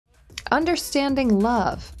understanding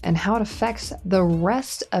love and how it affects the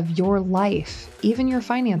rest of your life, even your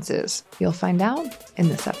finances. You'll find out in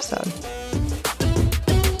this episode.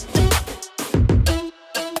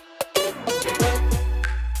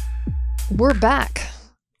 We're back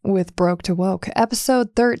with Broke to Woke,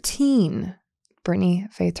 episode 13.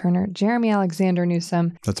 Britnie, Faith Turner, Jerremy Alexander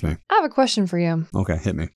Newsome. That's me. I have a question for you. Okay,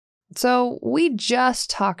 hit me. So we just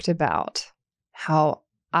talked about how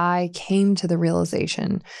I came to the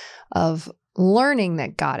realization of learning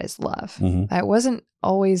that God is love. Mm-hmm. It wasn't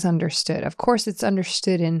always understood. Of course, it's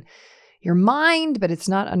understood in your mind, but it's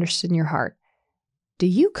not understood in your heart. Do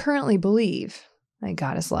you currently believe that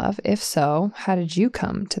God is love? If so, how did you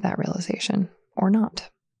come to that realization or not?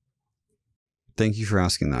 Thank you for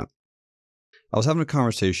asking that. I was having a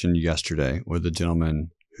conversation yesterday with a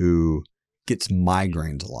gentleman who gets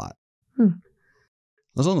migraines a lot. I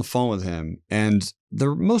was on the phone with him, and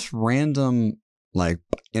the most random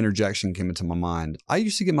interjection came into my mind. I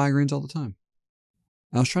used to get migraines all the time.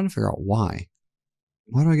 I was trying to figure out why.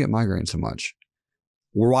 Why do I get migraines so much?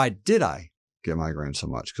 Or why did I get migraines so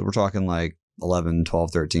much? Because we're talking 11,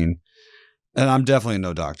 12, 13. And I'm definitely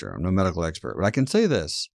no doctor. I'm no medical expert. But I can say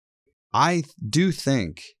this. I do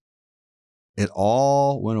think it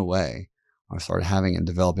all went away when I started having and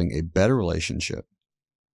developing a better relationship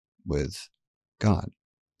with God.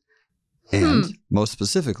 And most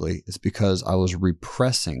specifically, it's because I was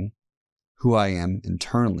repressing who I am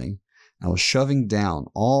internally. I was shoving down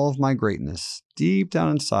all of my greatness deep down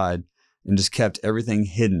inside and just kept everything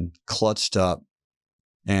hidden, clutched up,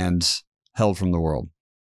 and held from the world.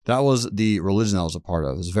 That was the religion I was a part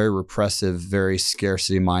of. It was very repressive, very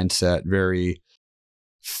scarcity mindset, very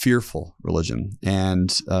fearful religion.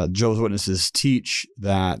 And Jehovah's Witnesses teach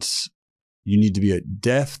that you need to be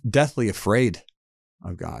deathly afraid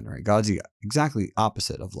of God, right? God's the exactly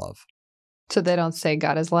opposite of love. So they don't say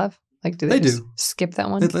God is love? Do They just do. skip that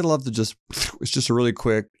one? They love to it's just a really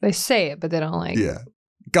quick. They say it, but they don't Yeah.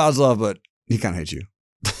 God's love, but he kind of hates you.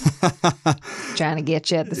 trying to get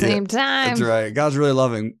you at the same time. That's right. God's really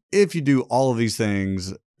loving. If you do all of these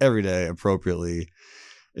things every day appropriately,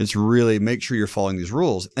 it's really make sure you're following these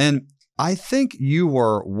rules. And I think you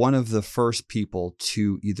were one of the first people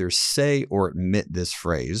to either say or admit this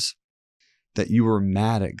phrase, that you were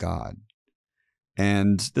mad at God.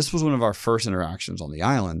 And this was one of our first interactions on the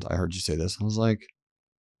island. I heard you say this. I was like,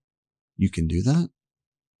 you can do that?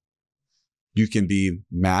 You can be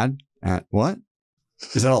mad at what?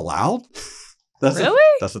 Is that allowed?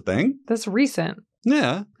 Really? That's a thing? That's recent.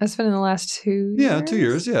 Yeah. That's been in the last 2 years? Yeah, 2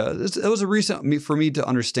 years. Yeah. It was a recent for me to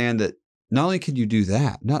understand that not only can you do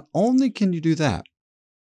that,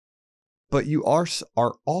 but you are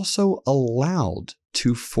also allowed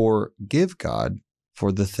to forgive God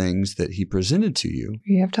for the things that he presented to you.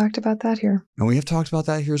 We have talked about that here. And we have talked about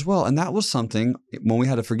that here as well. And that was something when we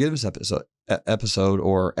had a forgiveness episode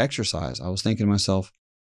or exercise, I was thinking to myself,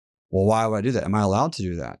 well, why would I do that? Am I allowed to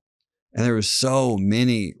do that? And there was so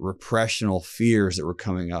many repressional fears that were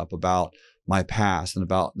coming up about my past and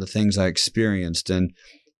about the things I experienced. And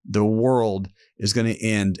the world is going to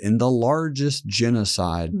end in the largest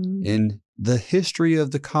genocide in the history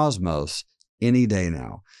of the cosmos any day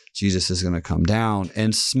now. Jesus is going to come down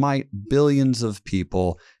and smite billions of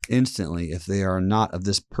people instantly if they are not of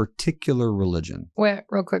this particular religion. Wait,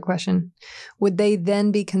 real quick question. Would they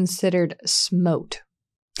then be considered smote?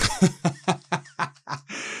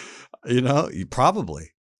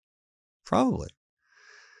 Probably.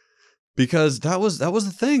 Because that was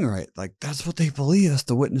the thing, right? That's what they believe. That's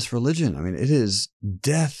the witness religion. I mean, it is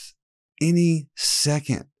death any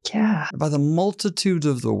second. Yeah. By the multitudes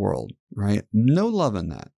of the world, right? No love in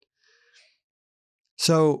that.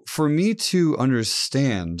 So for me to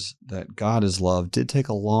understand that God is love did take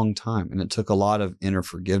a long time, and it took a lot of inner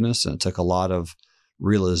forgiveness, and it took a lot of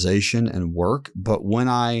realization and work. But when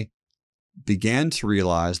I began to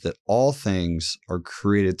realize that all things are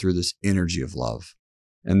created through this energy of love,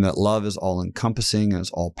 and that love is all encompassing and it's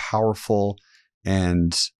all powerful,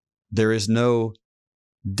 and there is no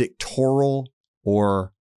dictatorial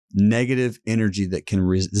or negative energy that can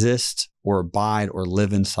resist or abide or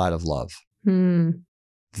live inside of love.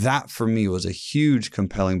 That for me was a huge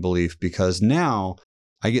compelling belief, because now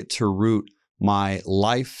I get to root my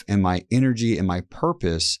life and my energy and my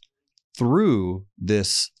purpose through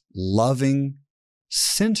this loving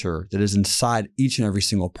center that is inside each and every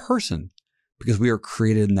single person, because we are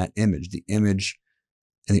created in that image, the image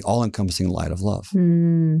and the all-encompassing light of love.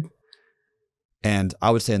 And I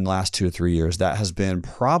would say in the last 2 or 3 years, that has been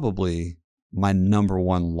probably my number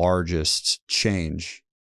one largest change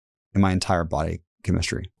in my entire body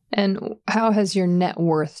chemistry. And how has your net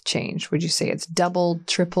worth changed? Would you say it's doubled,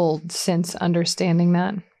 tripled since understanding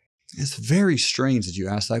that? It's very strange that you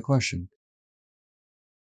asked that question.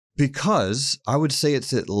 Because I would say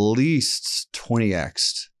it's at least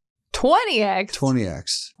 20x. 20x?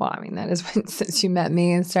 20x. Well, I mean, that is when, since you met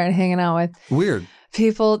me and started hanging out with weird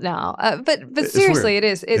people. No, but seriously, it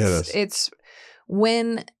is. It's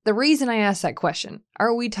when the reason I asked that question,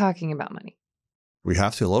 are we talking about money? We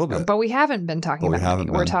have to a little bit. But we haven't been talking about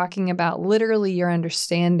money. We're talking about literally your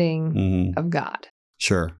understanding of God.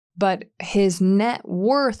 Sure. But his net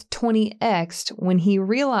worth 20x'd when he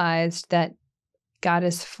realized that God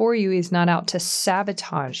is for you. He's not out to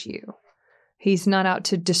sabotage you. He's not out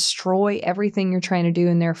to destroy everything you're trying to do.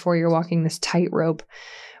 And therefore, you're walking this tightrope,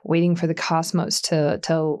 waiting for the cosmos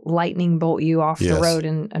to lightning bolt you off the road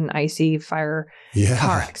in an icy fire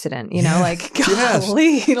car accident. You know, like,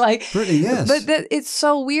 golly. Like, Britnie, yes. But it's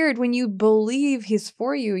so weird. When you believe he's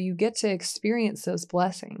for you, you get to experience those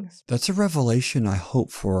blessings. That's a revelation, I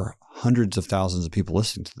hope, for hundreds of thousands of people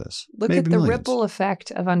listening to this. Look Maybe at the millions. ripple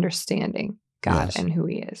effect of understanding God and who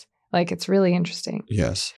he is. Like, it's really interesting.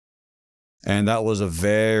 Yes. And that was a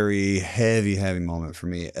very heavy moment for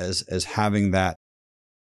me as having that,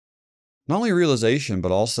 not only realization,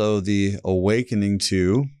 but also the awakening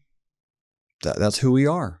to that's who we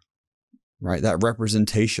are, right? That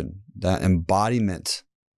representation, that embodiment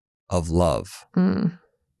of love.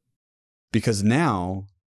 Because now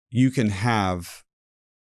you can have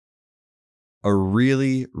a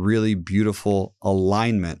really, really beautiful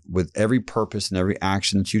alignment with every purpose and every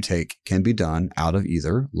action that you take can be done out of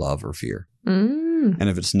either love or fear. And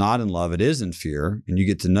if it's not in love, it is in fear. And you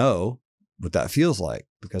get to know what that feels like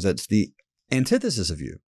because that's the antithesis of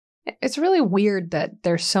you. It's really weird that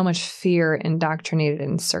there's so much fear indoctrinated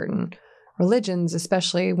in certain religions,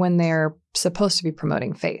 especially when they're supposed to be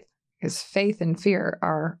promoting faith. Because faith and fear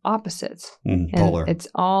are opposites. Polar. And it's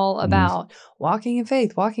all about walking in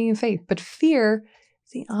faith. But fear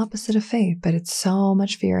is the opposite of faith, but it's so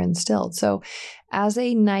much fear instilled. So as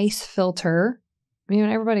a nice filter, I mean,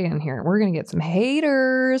 everybody in here, we're going to get some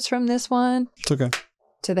haters from this one. It's okay.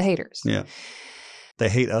 To the haters. Yeah. They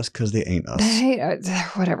hate us because they ain't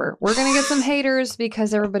us. Whatever. We're going to get some haters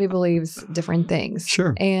because everybody believes different things.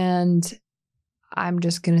 Sure. And I'm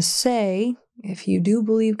just going to say, if you do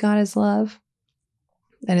believe God is love,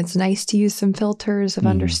 then it's nice to use some filters of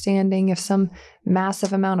understanding. If some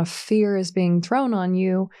massive amount of fear is being thrown on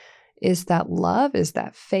you, is that love? Is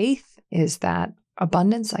that faith? Is that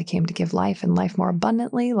abundance? I came to give life and life more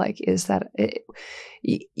abundantly. Like, is that it?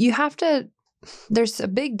 You have to, there's a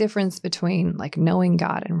big difference between like knowing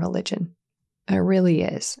God and religion. There really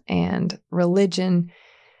is. And religion,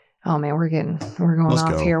 oh man, we're going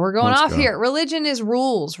off here. We're going off here. Religion is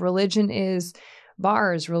rules. Religion is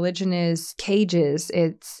bars. Religion is cages.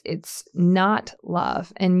 It's not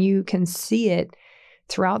love. And you can see it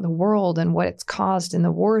throughout the world and what it's caused in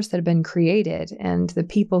the wars that have been created and the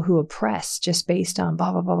people who oppress just based on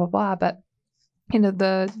blah, blah, blah, blah, blah. But, you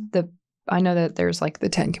know, I know that there's like the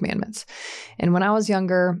 10 Commandments. And when I was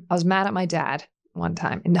younger, I was mad at my dad one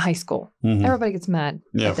time in high school. Everybody gets mad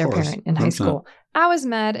at their parent in high school. I was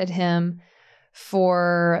mad at him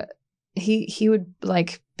for, he would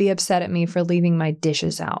like be upset at me for leaving my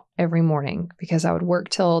dishes out every morning because I would work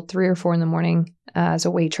till 3 or 4 in the morning as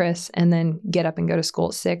a waitress and then get up and go to school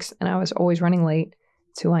at 6. And I was always running late.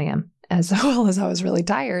 It's who I am, as well as I was really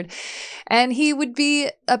tired. And he would be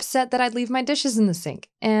upset that I'd leave my dishes in the sink.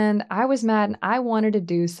 And I was mad and I wanted to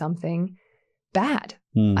do something bad.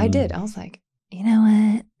 I did. I was like, you know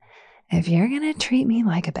what? If you're going to treat me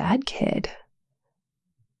like a bad kid,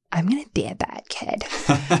 I'm going to be a bad kid.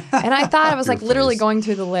 And I thought I was like literally going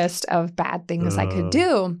through the list of bad things I could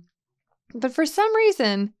do. But for some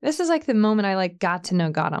reason, this is like the moment I like got to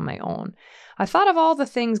know God on my own. I thought of all the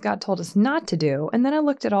things God told us not to do. And then I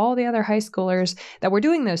looked at all the other high schoolers that were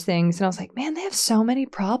doing those things. And I was like, man, they have so many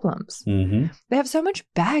problems. They have so much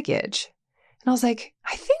baggage. And I was like,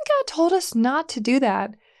 I think God told us not to do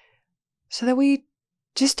that so that we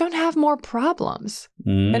just don't have more problems.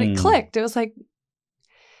 And it clicked. It was like,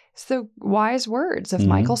 it's the wise words of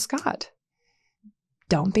Michael Scott.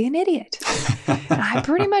 Don't be an idiot. And I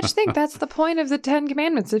pretty much think that's the point of the 10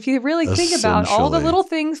 Commandments. If you really think about all the little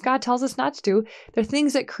things God tells us not to do, they're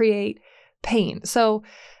things that create pain. So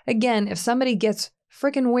again, if somebody gets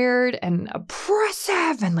freaking weird and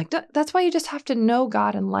oppressive and like, that's why you just have to know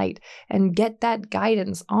God and light and get that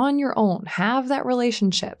guidance on your own. Have that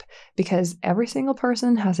relationship because every single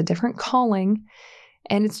person has a different calling.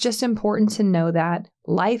 And it's just important to know that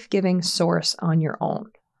life-giving source on your own.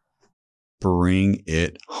 Bring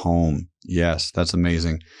it home. Yes, that's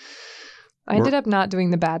amazing. I ended up not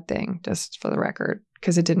doing the bad thing, just for the record,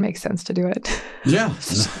 because it didn't make sense to do it. Yeah.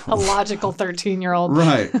 A logical 13-year-old.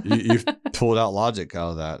 Right. You've pulled out logic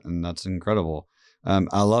out of that, and that's incredible.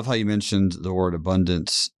 I love how you mentioned the word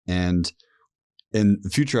abundance. And in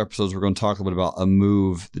future episodes, we're going to talk a little bit about a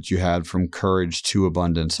move that you had from courage to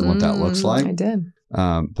abundance and what that looks like. I did.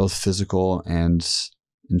 Both physical and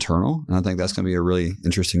internal. And I think that's going to be a really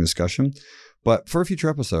interesting discussion. But for a future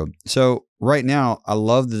episode. So right now, I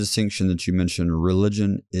love the distinction that you mentioned.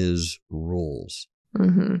 Religion is rules.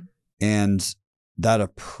 Mm-hmm. And that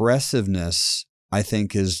oppressiveness, I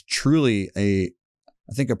think, is truly I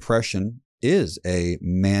think oppression is a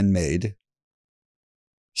man-made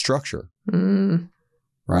structure.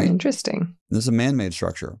 Right? Interesting. This is a man-made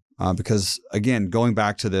structure because, again, going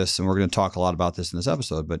back to this, and we're going to talk a lot about this in this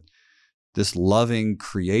episode, but this loving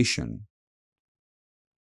creation,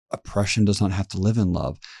 oppression does not have to live in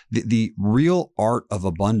love. The real art of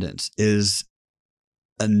abundance is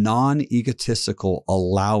a non-egotistical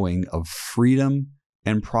allowing of freedom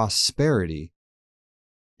and prosperity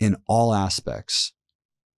in all aspects.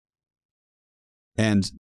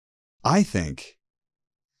 And I think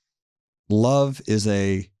love is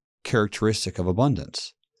a characteristic of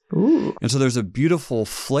abundance. Ooh. And so there's a beautiful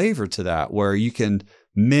flavor to that where you can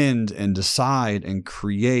mend and decide and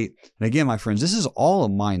create. And again, my friends, this is all a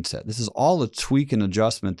mindset. This is all a tweak and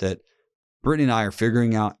adjustment that Britnie and I are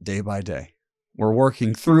figuring out day by day. We're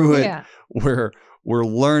working through it. Yeah. We're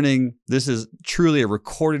learning. This is truly a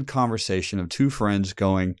recorded conversation of two friends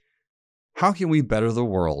going, how can we better the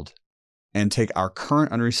world and take our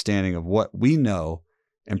current understanding of what we know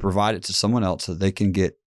and provide it to someone else so they can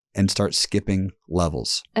get and start skipping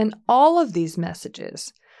levels. And all of these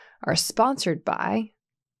messages are sponsored by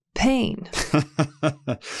pain.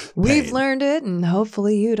 We've learned it, and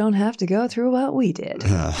hopefully you don't have to go through what we did.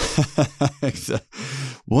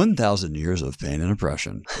 1,000 years of pain and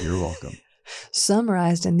oppression. You're welcome.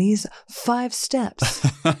 Summarized in these 5 steps.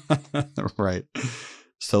 Right.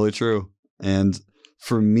 It's totally true. And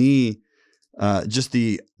for me, just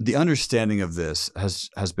the understanding of this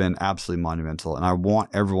has been absolutely monumental. And I want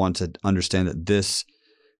everyone to understand that this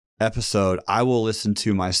episode, I will listen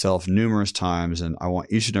to myself numerous times, and I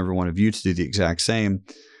want each and every one of you to do the exact same,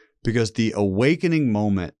 because the awakening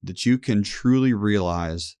moment that you can truly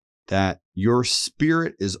realize that your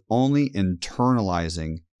spirit is only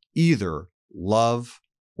internalizing either love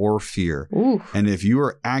or fear. Ooh. And if you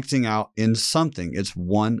are acting out in something, it's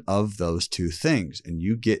one of those two things, and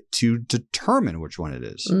you get to determine which one it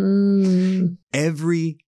is.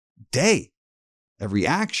 Every day, every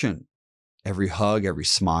action, every hug, every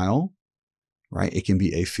smile, right? It can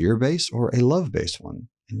be a fear-based or a love-based one.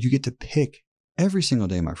 And you get to pick every single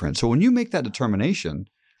day, my friend. So when you make that determination,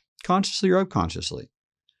 consciously or unconsciously,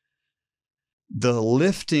 the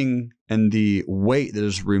lifting and the weight that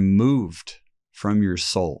is removed from your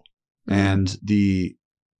soul and the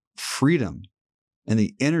freedom and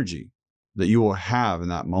the energy that you will have in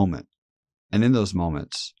that moment and in those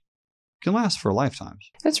moments can last for lifetimes.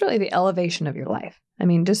 It's really the elevation of your life. I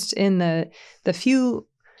mean, just in the few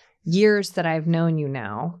years that I've known you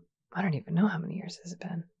now, I don't even know how many years has it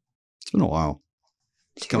been. It's been a while.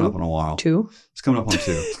 It's coming up on a while. 2? It's coming up on 2.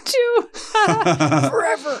 2.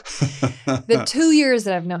 Forever. The 2 years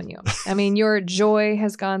that I've known you. I mean, your joy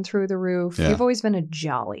has gone through the roof. Yeah. You've always been a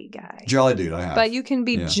jolly guy. Jolly dude, I have. But you can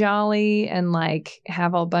be jolly and like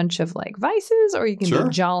have a bunch of like vices, or you can be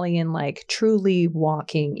jolly and like truly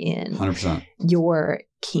walking in 100%. your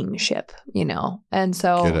kingship, you know? And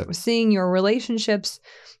so seeing your relationships,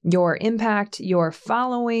 your impact, your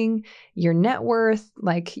following, your net worth,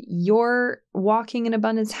 like your walking in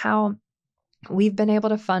abundance, how we've been able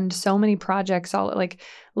to fund so many projects, all like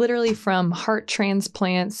literally from heart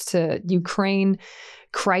transplants to Ukraine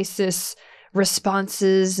crisis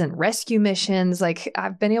responses and rescue missions. Like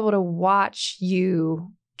I've been able to watch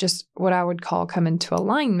you just what I would call come into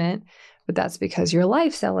alignment. But that's because your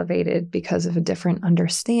life's elevated because of a different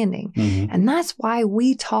understanding. And that's why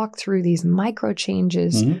we talk through these micro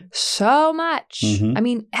changes so much. I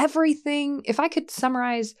mean, everything, if I could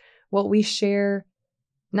summarize what we share,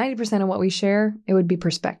 90% of what we share, it would be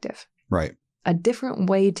perspective. Right. A different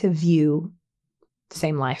way to view the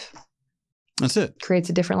same life. That's it. Creates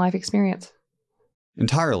a different life experience.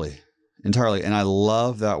 Entirely. And I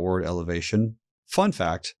love that word elevation. Fun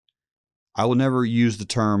fact, I will never use the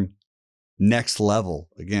term next level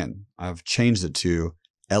again. I've changed it to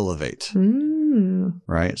elevate.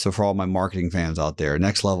 Right? So for all my marketing fans out there,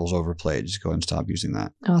 next level is overplayed. Just go ahead and stop using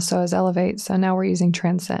that. Oh, so is elevate. So now we're using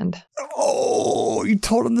transcend. Oh, Oh, you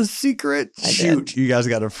told him the secret? I Shoot, did. you guys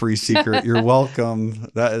got a free secret. You're welcome.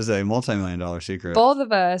 That is a multi-million-dollar secret. Both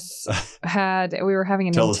of us we were having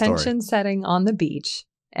an Tell the story. intention setting on the beach.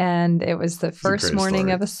 And it was the first great morning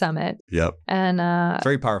story. of a summit. Yep. And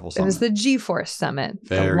Very powerful it summit. was the G-Force Summit,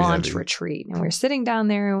 Very the launch heavy. retreat. And we were sitting down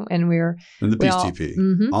there and we were In the we Peace all- TP.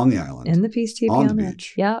 Mhm. On the island. in the Peace TP On the there.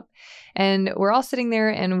 beach. Yep. And we're all sitting there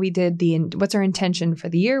and we did what's our intention for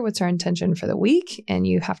the year? What's our intention for the week? And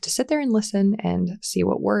you have to sit there and listen and see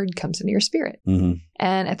what word comes into your spirit. Mm-hmm.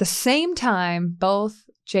 And at the same time, both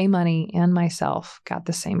J Money and myself got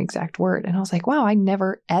the same exact word. And I was like, wow, I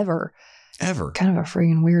never, ever. Kind of a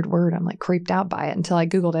freaking weird word. I'm like creeped out by it until I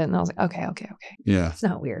Googled it and I was like, okay. Yeah. It's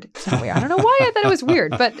not weird. It's not weird. I don't know why I thought it was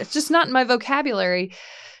weird, but it's just not in my vocabulary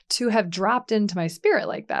to have dropped into my spirit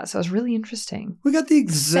like that. So it was really interesting. We got the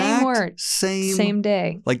exact Same word. Same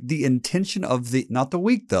day. Like the intention of not the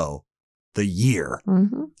week though, the year.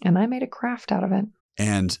 Mm-hmm. And I made a craft out of it.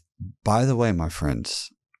 And by the way, my friends,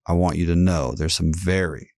 I want you to know there's some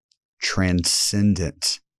very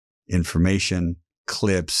transcendent information,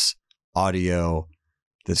 clips, audio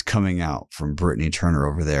that's coming out from Britnie Turner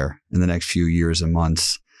over there in the next few years and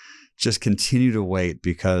months. Just continue to wait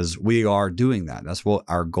because we are doing that. That's what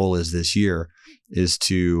our goal is this year, is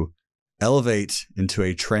to elevate into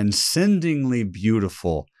a transcendingly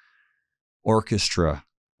beautiful orchestra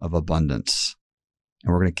of abundance.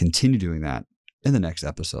 And we're going to continue doing that in the next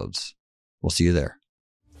episodes. We'll see you there.